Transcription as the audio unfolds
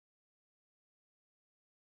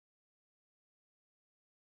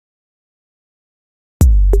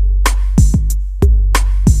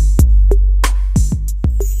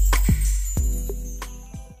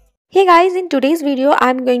Hey guys, in today's video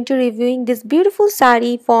I'm going to reviewing this beautiful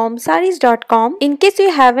sari from sarees.com. In case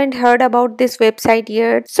you haven't heard about this website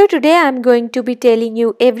yet, so today I'm going to be telling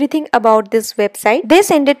you everything about this website. They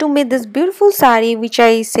sent it to me this beautiful sari which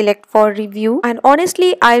I select for review, and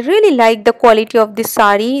honestly I really like the quality of this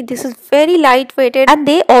sari. This is very lightweighted and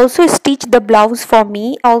they also stitch the blouse for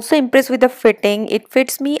me. Also impressed with the fitting. It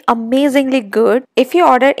fits me amazingly good. If you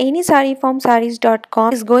order any sari from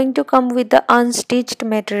sarees.com, it's going to come with the unstitched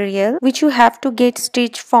material which you have to get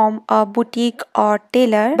stitched from a boutique or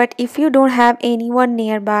tailor. But if you don't have anyone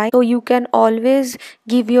nearby, so you can always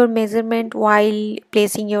give your measurement while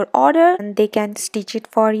placing your order and they can stitch it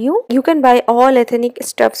for you. You can buy all ethnic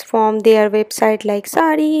stuffs from their website like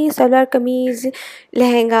sari, salwar kameez,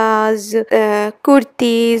 lehengas,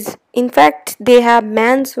 kurtis. In fact, they have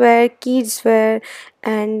menswear, kidswear,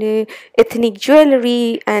 and ethnic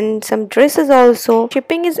jewelry and some dresses also.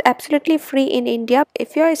 Shipping is absolutely free in India.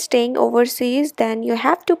 If you are staying overseas, then you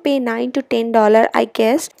have to pay $9 to $10 I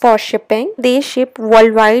guess for shipping. They ship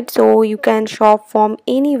worldwide, so you can shop from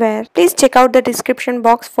anywhere. Please check out the description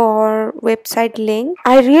box for website link.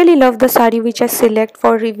 I really love the sari which I select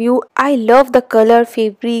for review. I love the color,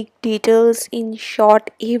 fabric, details, in short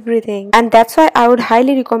everything, and that's why I would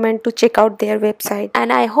highly recommend to check out their website.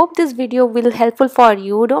 And I hope this video will helpful for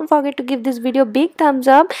you. Don't forget to give this video big thumbs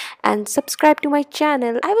up and subscribe to my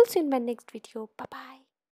channel. I will see you in my next video. Bye bye.